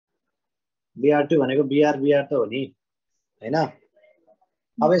Br2 भनेको Br त हो नि हैन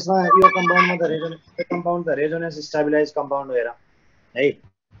अब यसमा यो कम्पाउन्डमा त रेजोनेन्स स्टेबिलाइज कम्पाउन्ड हो हेर है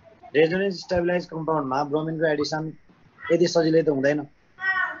रेजोनेन्स स्टेबिलाइज कम्पाउन्डमा ब्रोमिनको एडिसन यदि सजिलै त हुँदैन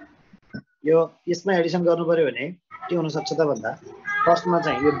यो यसमा एडिसन गर्नु पर्यो भने के हुन सक्छ त भन्दा फर्स्टमा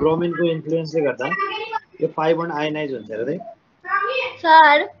चाहिँ यो ब्रोमिनको इन्फ्लुएन्सले गर्दा यो 5 बन्ड आयनाइज हुन्छ हेर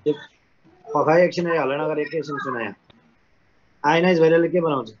सर पखाइ एकछिन हल्ला नगर एकैछिन सुन यहाँ आयनाइज भइरहेले के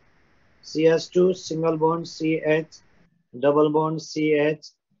बनाउँछ CH2 single bond CH double bond CH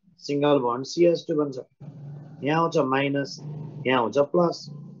single bond CH2 बन्छ यहाँ आउँछ माइनस यहाँ हुन्छ प्लस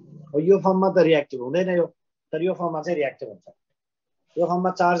यो फर्ममा त रिएक्टिभ हुँदैन यो तर यो फर्ममा चाहिँ रिएक्टिभ हुन्छ यो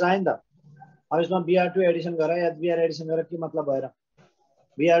फर्ममा चार्ज आयो नि त अब यसमा Br2 एडिसन गर या Br एडिसन गर के मतलब भएर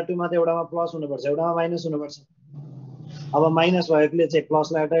Br2 मा त एउटामा प्लस हुनुपर्छ एउटामा माइनस हुनुपर्छ अब माइनस भएकोले चाहिँ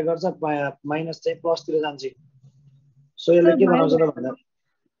प्लसलाई अट्याक गर्छ माइनस चाहिँ प्लसतिर जान्छ सो यसले के बनाउँछ त भन्दा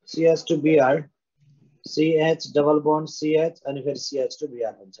CH2Br CH double bond CH अनि फेरि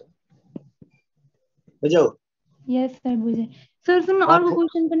CH2Br हुन्छ बुझ्यौ यस सर बुझे सर सुन्नु अर्को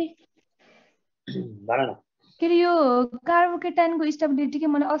क्वेशन पनि भन न के रे यो कार्बोकेटाइनको स्टेबिलिटी के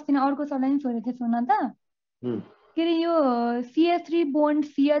मैले अस्ति नै अर्को सरलाई नि सोधेको थिएँ सुन त के रे यो CH3 बन्ड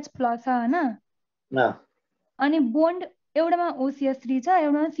CH प्लस हैन अनि बन्ड एउटामा OCH3 छ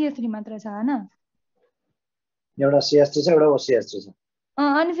एउटामा CH3 मात्र छ हैन एउटा CH3 छ एउटा OCH3 छ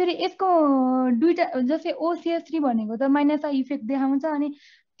अनि फेरि यसको दुईटा जस्तै OCH3 भनेको त माइनस इफेक्ट देखाउँछ अनि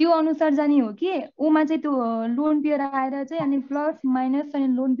त्यो अनुसार जाने हो कि ओमा चाहिँ त्यो लोन पेयर आएर चाहिँ अनि प्लस माइनस अनि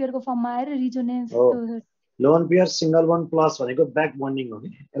लोन पेयरको फर्ममा आएर रिजोनेन्स lone pair single bond plus भनेको ब्याक बन्डिङ हो कि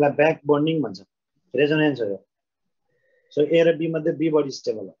यसलाई ब्याक बन्डिङ भन्छ रेजोनेन्स हो यो सो ए र बी मध्ये बी बडी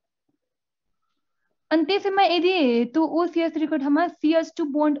स्टेबल हो अनि त्यसैमा यदि त्यो OCH3 को ठाउँमा CH2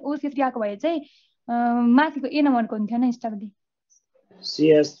 बन्ड OCH3 आएको भए चाहिँ माथिको ए नम्बरको हुन्थ्यो नि स्टेबिलिटी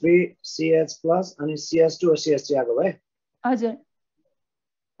CH3 CH प्लस अनि CH2 OCH3 आएको भए हजुर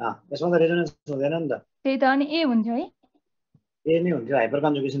यसमा त रेजोनेन्स हुँदैन नि त त्यही त अनि ए हुन्थ्यो है ए नै हुन्थ्यो हाइपर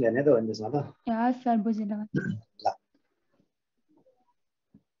कन्जुगेसन हेर्ने त हो नि त्यसमा त यस सर बुझेँ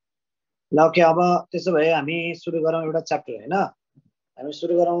ल ओके अब त्यसो भए हामी सुरु गरौँ एउटा च्याप्टर हैन हामी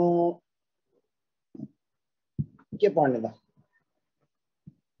सुरु गरौँ के पढ्ने त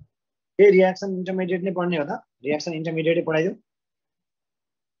ए रिएक्सन इन्टरमिडिएट नै पढ्ने हो त रिएक्सन इन्टरमिडिएटै पढाइदिउँ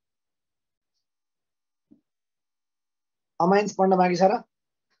अमाइन्स पढ्न बाँकी छ र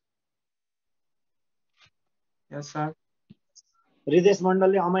यस सर हृदेश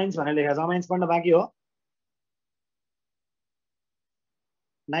मण्डलले अमाइन्स भनेर लेखेको छ अमाइन्स पढ्न बाँकी हो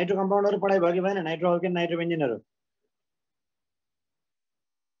नाइट्रो कम्पाउन्डहरु पढाइ भयो कि भएन नाइट्रो अल्केन नाइट्रो बेन्जिनहरु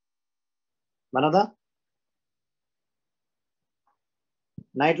भन त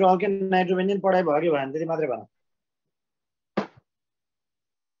नाइट्रो अल्केन नाइट्रो बेन्जिन पढाइ भयो कि भएन त्यति मात्रै भन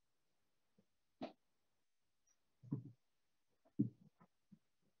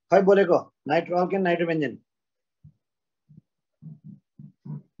खै बोलेको nitro alkane nitro benzene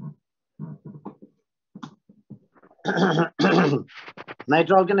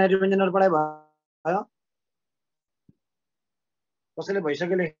nitro alkane nitro बेन्जिनहरु पढाइ भयो कसैले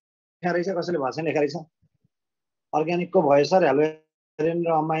भइसक्यो लेखा रहेछ कसैले भएन लेखा रहेछ अर्ग्यानिकको भयो सर हेलो एरिन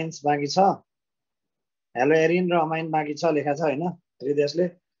र अमाइन्स बाँकी छ हेलो एरिन र अमाइन बाँकी छ लेखा छ हैन हृदयसले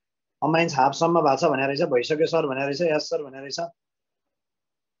अमाइन्स हाफ सम्म भएको छ भनेर रहेछ भइसक्यो सर भनेर रहेछ यस सर भनेर रहेछ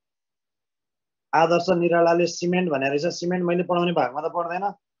आदर्श निरालाले सिमेन्ट भनेर रहेछ सिमेन्ट मैले पढाउने भागमा त पर्दैन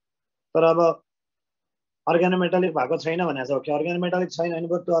तर अब अर्ग्यानोमेटालिक भएको छैन भनेर छ ओके अर्ग्यानोमेटालिक छैन भने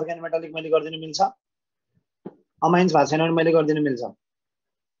बरु त्यो अर्ग्यानोमेटालिक मैले गर्दिनु मिल्छ अमाइन्स भएको छैन भने मैले गर्दिनु मिल्छ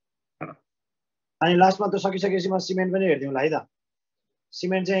अनि लास्टमा त सकिसकेपछि म सिमेन्ट पनि हेर्दिउँला है त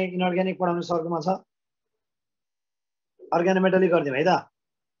सिमेन्ट चाहिँ इनअर्ग्यानिक पढाउने सर्कमा छ अर्ग्यानोमेटालिक गर्दिउँ है त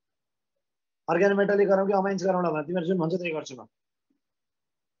अर्ग्यानोमेटालिक गरौँ कि अमाइन्स गरौँला भने तिमीहरू जुन भन्छ त्यही गर्छु म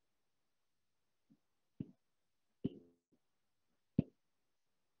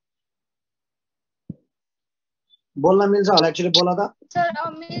बोल्न मिल्छ होला एक्चुअली बोल त सर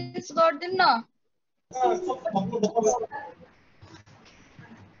अमिस गर्दिन न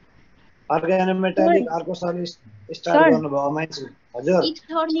अर्ग्यानोमेटालिक अर्को सरले स्टार्ट गर्नुभयो अमाइन्स हजुर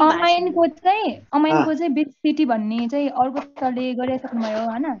अमाइनको चाहिँ बेसिसिटी भन्ने चाहिँ अर्को सरले गरिसक्नु भयो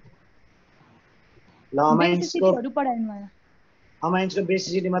हैन ल अमाइन्सको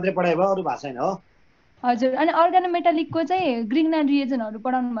बेसिसिटी मात्रै पढाइ भयो अरु भएको छैन हो हजुर अनि अर्गानोमेटालिकको चाहिँ ग्रिग्नान रिएजनहरु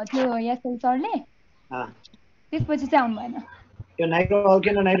पढाउनु भएको थियो यासल सरले त्यसपछि चाहिँ आउनु भएन यो नाइट्रो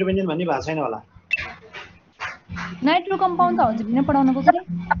अल्केन र नाइट्रो बेन्जिन भन्ने भएको छैन होला नाइट्रो कम्पाउन्ड त हजुरले नै पढाउनुको के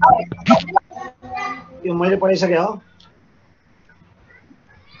यो मैले पढाइसके हो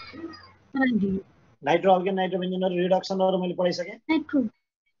नाइट्रो अल्केन नाइट्रो बेन्जिनहरु रिडक्सनहरु मैले पढाइसके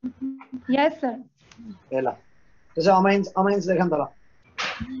यस सर ए ल त्यसो अमाइन्स लेख नि त ल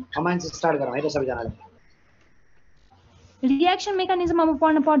अमाइन्स स्टार्ट गरौँ है त सबैजनाले रिएक्सन मेकानिजम अब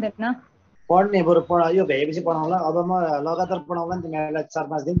पढ्न पर्दैन पढ्ने बरु यो भ्याएपछि पढाउँला अब म लगातार पढाउँला नि तिमीहरूलाई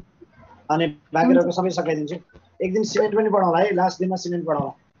 4-5 दिन अनि बाँकी रहेको सबै सकाइदिन्छु एक दिन सिमेन्ट पनि पढाउँला है लास्ट दिनमा सिमेन्ट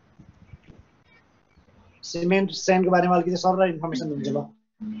पढाउँला सिमेन्ट स्यान्डको बारेमा अलिकति सरल इन्फर्मेसन दिन्छु ल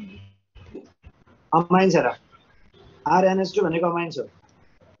अमाइन्स हेर RNH2 भनेको अमाइन्स हो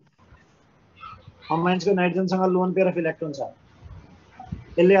अमाइन्सको नाइट्रोजनसँग लोन पेयर अफ इलेक्ट्रोन छ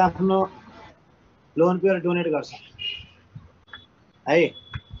यसले आफ्नो लोन पेयर डोनेट गर्छ है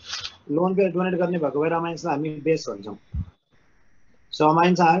लोन पेयर डोनेट गर्ने भएको भएर अमाइन्सलाई हामी बेस भन्छौँ so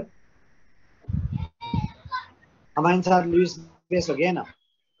amines are Lewis base हो कि हैन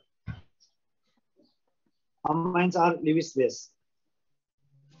amines are Lewis base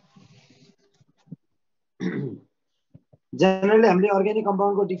generally हामीले अर्ग्यानिक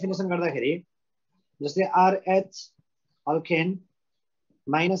कम्पाउन्डको डिफिनेसन गर्दाखेरि जस्तै RH alkane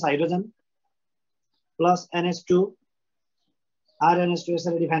minus hydrogen plus NH2 RNH2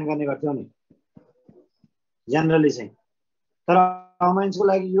 यसरी डिफाइन गर्ने गर्थ्यौं नि जनरली चाहिँ तर अमाइन्सको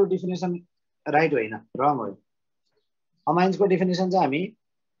लागि यो डिफिनेसन राइट होइन रङ हो अमाइन्सको डिफिनेसन चाहिँ हामी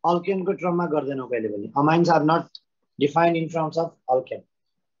अल्केनको टर्ममा गर्दैनौं कहिले पनि amines are not defined in terms of alkane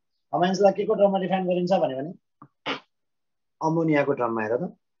अमाइन्सलाई के को टर्ममा डिफाइन गरिन्छ भने अमोनियाको टर्ममा हेर त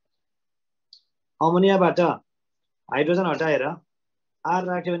अमोनियाबाट हाइड्रोजन हटाएर R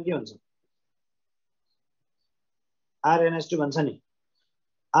राख्यो भने के हुन्छ RNH2 भन्छ नि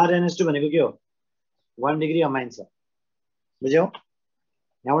RNH2 भनेको के हो 1 डिग्री अमाइन छ बुझ्यौ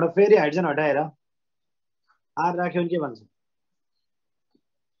यहाँबाट फेरि हाइड्रोजन हटाएर R राख्यो भने के भन्छ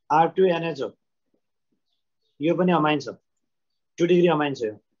R2NH हो यो पनि अमाइन छ 2 डिग्री अमाइन छ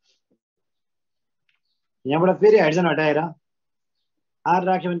यो यहाँबाट फेरि हाइड्रोजन हटाएर R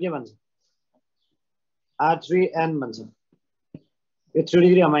राख्यो भने के भन्छ R3N भन्छ यो 3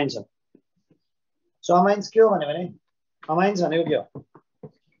 डिग्री अमाइन छ सो अमाइन्स के हो भने अमाइन्स भनेको के हो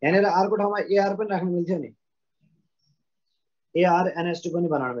यहाँनिर R को ठाउँमा AR पनि राख्न मिल्थ्यो नि ARNH2 पनि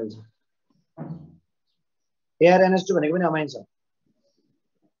बनाउन मिल्छ ARNH2 भनेको पनि अमाइन छ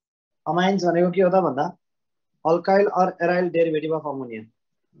अमाइन्स भनेको के हो त भन्दा अल्काइल और एराइल डेरिभेटिभ अफ अमोनिया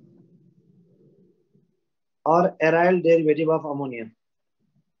और aryl derivative of ammonia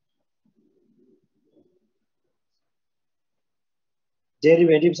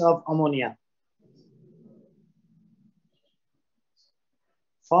derivatives of ammonia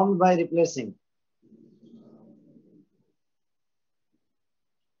formed by replacing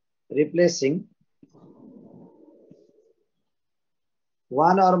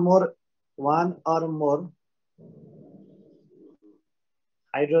one or more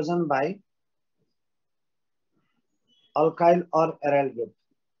hydrogen by alkyl or aryl group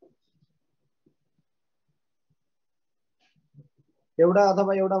एउटा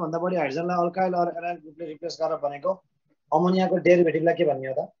अथवा एउटा भन्दा बढी हाइड्रोजनलाई अल्काइल और एराइल ग्रुपले रिप्लेस गरेर बनेको अमोनियाको डेरिभेटिभलाई के भन्ने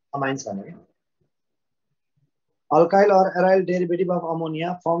हो त अमाइन्स भन्ने अल्काइल और aryl derivative of ammonia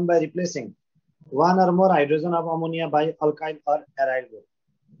form bye replacing one or more hydrogen of ammonia by alkyl or aryl group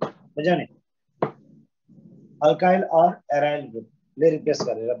बुझ्यौ नि अल्काइल और एराइल ग्रुपले रिप्लेस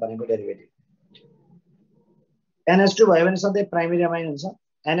गरेर बनेको डेरिभेटिभ NH2 भयो भने सधैँ प्राइमरी अमाइन हुन्छ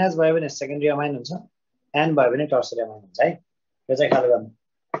NH भयो भने सेकेन्डरी अमाइन हुन्छ N भयो भने टर्सरी अमाइन हुन्छ है यो चाहिँ ख्याल गर्नु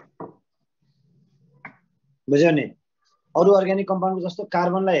बुझ्यौ नि अरु अर्ग्यानिक कम्पाउन्डको जस्तो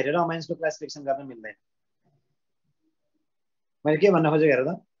कार्बनलाई हेरेर अमाइन्सको क्लासिफिकेसन गर्न मिल्दैन मैले के भन्न खोजेको हेर त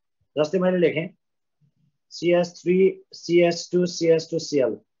जस्तै मैले लेखेँ CH3 CH2 CH2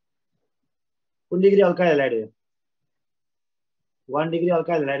 Cl कुन डिग्री अल्काइल हाइलाइड हो 1 डिग्री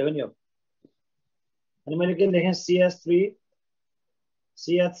अल्काइल हाइलाइड हो नि यो अनि मैले के लेखेँ CH3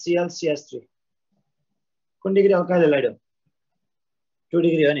 CHCl CH3 कुन डिग्री अल्काइल हाइलाइड हो 2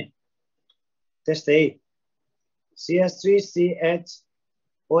 डिग्री हो नि त्यस्तै CH3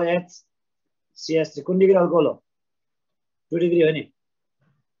 CHOH CH3 कुन डिग्री अल्कोहल हो 2 डिग्री हो नि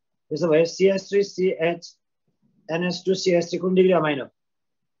त्यसो भए CH3 CH NH2 CH3 कुन डिग्री अमाइन हो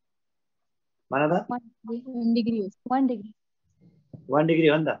भन त 1 डिग्री हो 1 डिग्री 1 डिग्री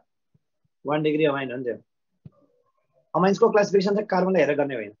हो नि त 1 डिग्री अमाइन हो नि त्यो अमाइन्सको क्लासिफिकेसन चाहिँ कार्बनलाई हेरेर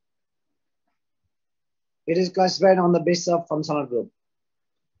गर्ने होइन it is classified on the basis of functional group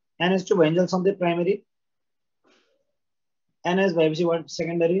NH2 भइन्जेल सधैँ प्राइमरी NH भएपछि वान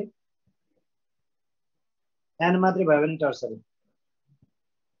सेकेन्डरी N मात्रै भयो भने टर्सरी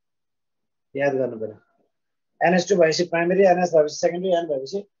याद गर्नु पर्यो NH2 भएपछि प्राइमरी NH भएपछि सेकेन्डरी N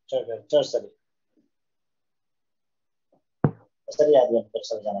भएपछि टर्सरी यसरी याद गर्नु पर्छ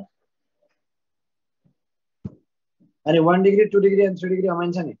सबैजना अनि 1 degree, 2 degree and 3 degree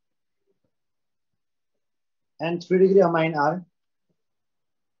amine छ नि, and 3 degree amine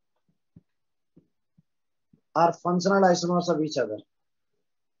are functional isomers of each other.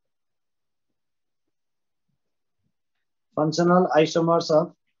 Functional isomers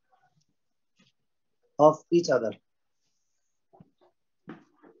of each other.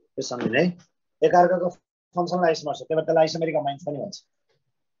 यो सम्झिनु है, एक अर्काको फंक्शनल आइसोमर्स हो, त्यही भएर त्यसलाई आइसोमेरिक अमाइन्स पनि भन्छ।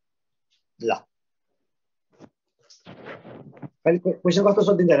 ल अहिले क्वेशन कस्तो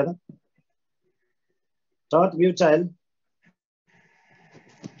सोधिन्छ हेर त, torch butyl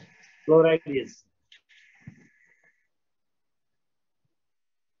chloride is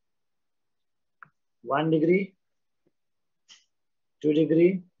one degree, 2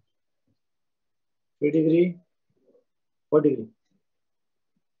 degree, 3 degree, 4 degree.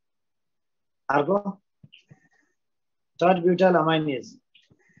 अर्को torch butyl amine is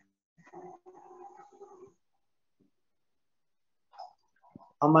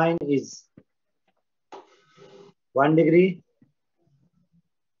amine is 1 degree,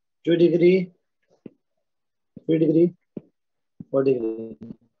 2 degree, 3 degree, 4 degree.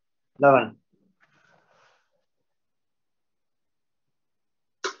 11.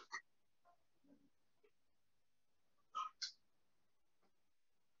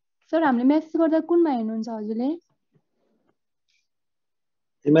 Sir हामीले मेसेज गर्दा कुनमा हेर्नुहुन्छ हजुरले?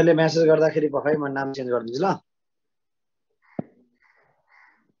 तिमीले मेसेज गर्दाखेरि पफाइ म नाम चेन्ज गरिदिन्छु ल।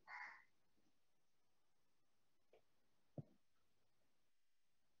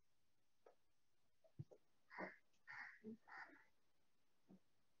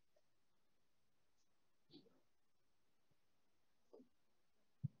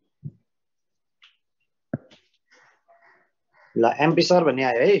 ल एमपी सर भन्ने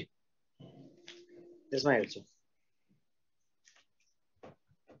आयो है, त्यसमा हेर्छु।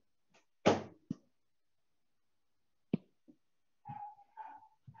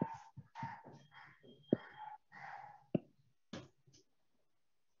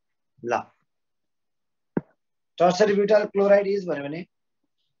 ल टर्सरी ब्युटाइल क्लोराइड इज भन्यो भने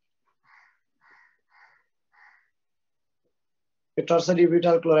यो टर्सरी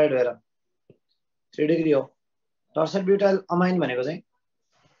ब्युटाइल क्लोराइड भएर 3 डिग्री हो। टर्सरी ब्युटाइल अमाइन भनेको चाहिँ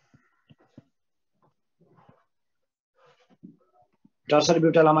टर्सरी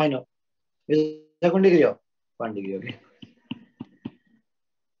ब्युटाइल अमाइन हो, यो कुन डिग्री हो? 1 डिग्री हो कि,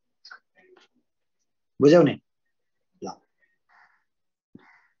 बुझ्यौ नि? ल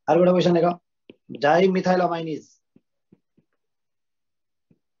अर्को क्वेशन हेर, डाइमिथाइल अमाइन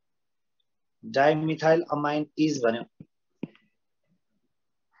इज भन्यो,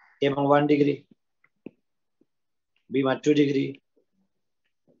 एमा 1 डिग्री, बीमा 2 डिग्री,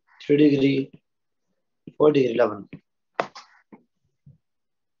 3 डिग्री, 4 डिग्री। ल भन्नु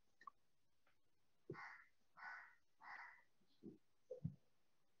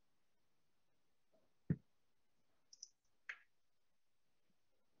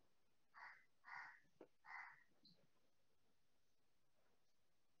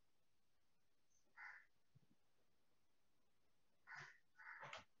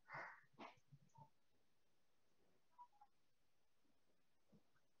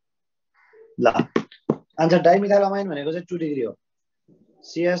ल आन्सर डाइमिथाइल अमाइन भनेको चाहिँ 2 डिग्री हो।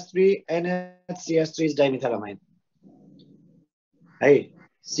 CH3NH इज डाइमिथाइल अमाइन है।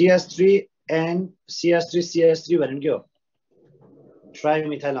 CH3 भनेको के हो?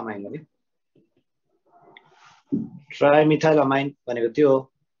 ट्राइमिथाइल अमाइन हो नि। ट्राइमिथाइल अमाइन भनेको त्यो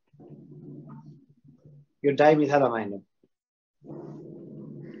हो, यो डाइमिथाइल अमाइन हो।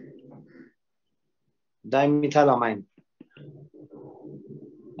 डाइमिथाइल अमाइन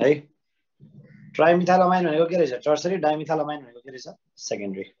है। ट्राइमिथाइल अमाइन भनेको के रहेछ? टर्सरी। डाइमिथाइल अमाइन भनेको के रहेछ?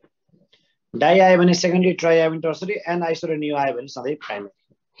 सेकेन्डरी। डाइ आयो भने सेकेन्डरी, ट्राइ आयो भने टर्सरी, एन आइसो र नियो आयो भने सधैँ प्राइमरी।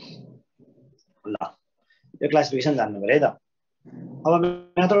 ल यो क्लासिफिकेसन जान्नु पर्यो है त। अब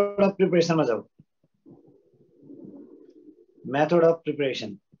मेथड अफ प्रिपरेसनमा जाऊ। Method of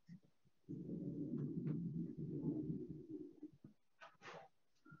preparation,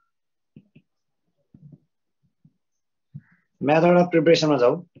 method of प्रिपरेसनमा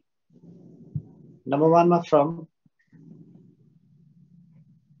जाऊ। नम्बर 1 मा from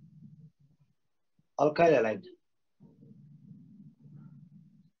alkyl halide,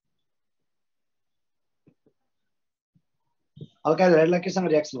 alkyl हैलाइडलाई केसँग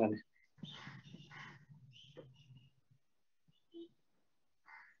reaction गर्ने?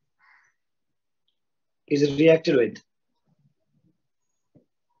 Is reacted with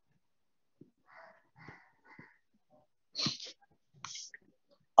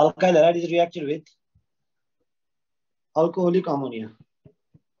alkyl halide is reacted with alcoholic ammonia.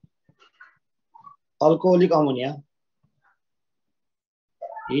 Alcoholic ammonia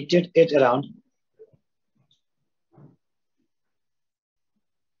heated it around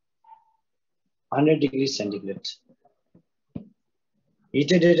 100 degrees centigrade.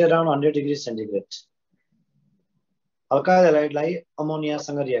 Heated it around 100 degrees centigrade. Alkyl halide लाई ammonia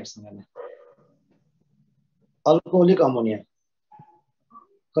सँग reaction गर्ने. Alcoholic ammonia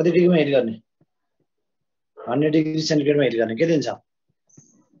कति डिग्रीमा hit गर्ने? 100 degree सेन्टिग्रेडमा hit गर्ने. के दिन्छ?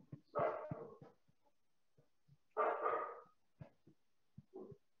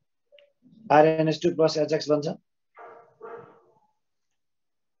 RnH2 plus HX बन्छ.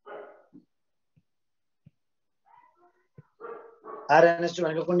 RnH2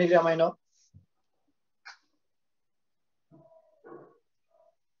 भनेको कुन डिग्री अमाइन हो?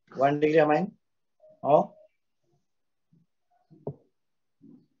 1 डिग्री अमाइन हो.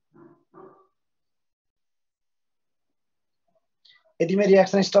 यतिमै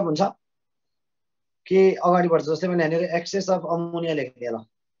रिएक्सन स्टप हुन्छ कि अगाडि बढ्छ? जस्तै मैले यहाँनिर एक्सेस अफ अमोनिया लेखिदिएँ ल.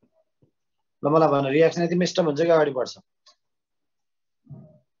 ल मलाई भन, रिएक्सन यतिमै स्टप हुन्छ कि अगाडि बढ्छ?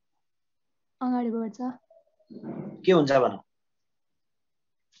 अगाडि बढ्छ. के हुन्छ भन?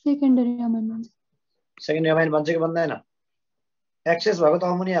 सेकेन्डरी अमाइन बन्छ. सेकेन्डरी अमाइन बन्छ कि बन्दैन? एक्सेस भएको त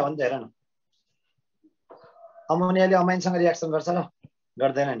अमोनिया हो नि त. हेर न, अमोनियाले अमाइनसँग रिएक्सन गर्छ र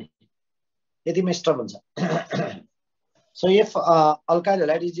गर्दैन नि. यतिमै स्टप हुन्छ. So if alkyl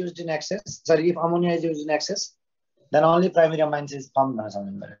halide is used in excess, sorry, if ammonia is used in excess, then only primary amines is formed.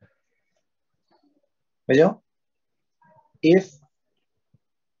 If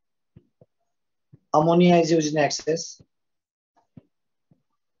ammonia is used in excess,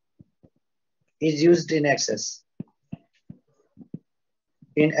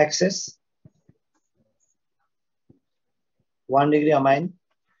 in excess, 1 degree amine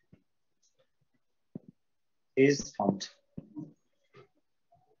is formed.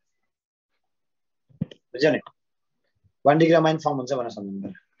 1 degree amine form हुन्छ भनेर सम्झनु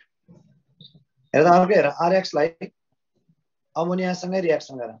पर्यो. हेर त अर्को हेर, RX लाई ammonia सँगै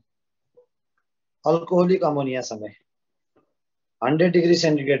रिएक्सन गर. अल्कोहोलिक अमोनिया सँगै 100 डिग्री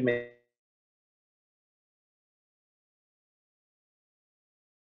सेन्टिग्रेड में